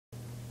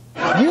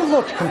You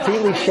looked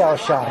completely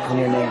shell-shocked when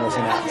your name was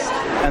announced.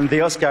 And the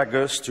Oscar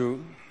goes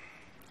to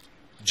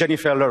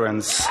Jennifer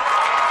Lawrence.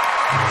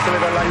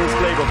 Silver Linings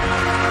Playbook.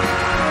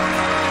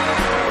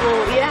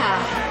 Well, yeah.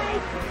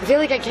 I feel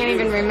like I can't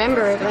even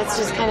remember it. That's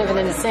just kind of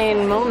an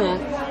insane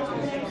moment.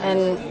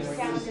 And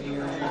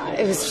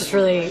it was just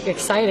really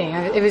exciting.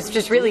 It was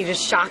just really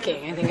just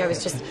shocking. I think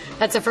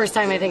that's the first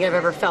time I think I've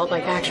ever felt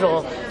like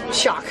actual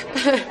shock.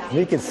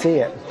 We could see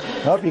it.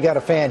 I hope you got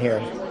a fan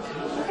here.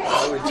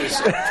 I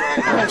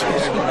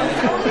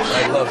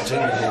love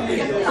Jingle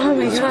movies. Oh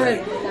my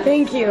God,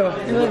 thank you.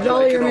 I loved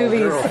all your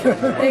movies.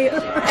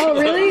 Oh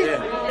really?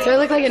 So I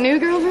look like a new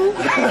girlfriend?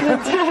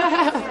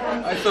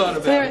 I thought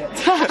about it.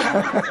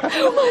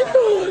 Oh my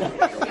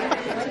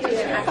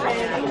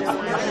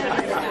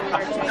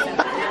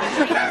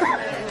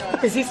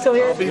God. Is he still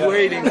here? I'll be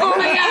waiting. Oh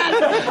my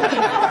God!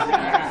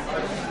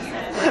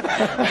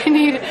 I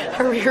need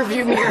a rear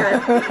view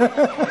mirror.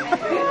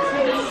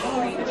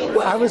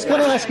 Well, I was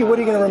going to ask you, what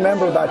are you going to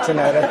remember about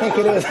tonight? I think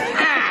it is.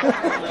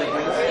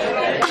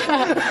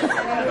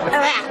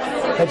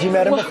 Had you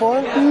met him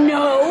before?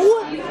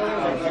 No.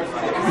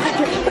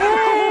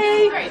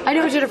 Hey! I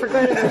know Jennifer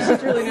Creditor.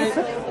 She's really nice.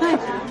 Hi.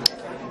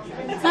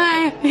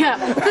 Hi. Yeah,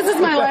 this is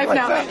my life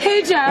now.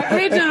 Hey, Jack.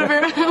 Hey,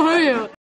 Jennifer. How are you?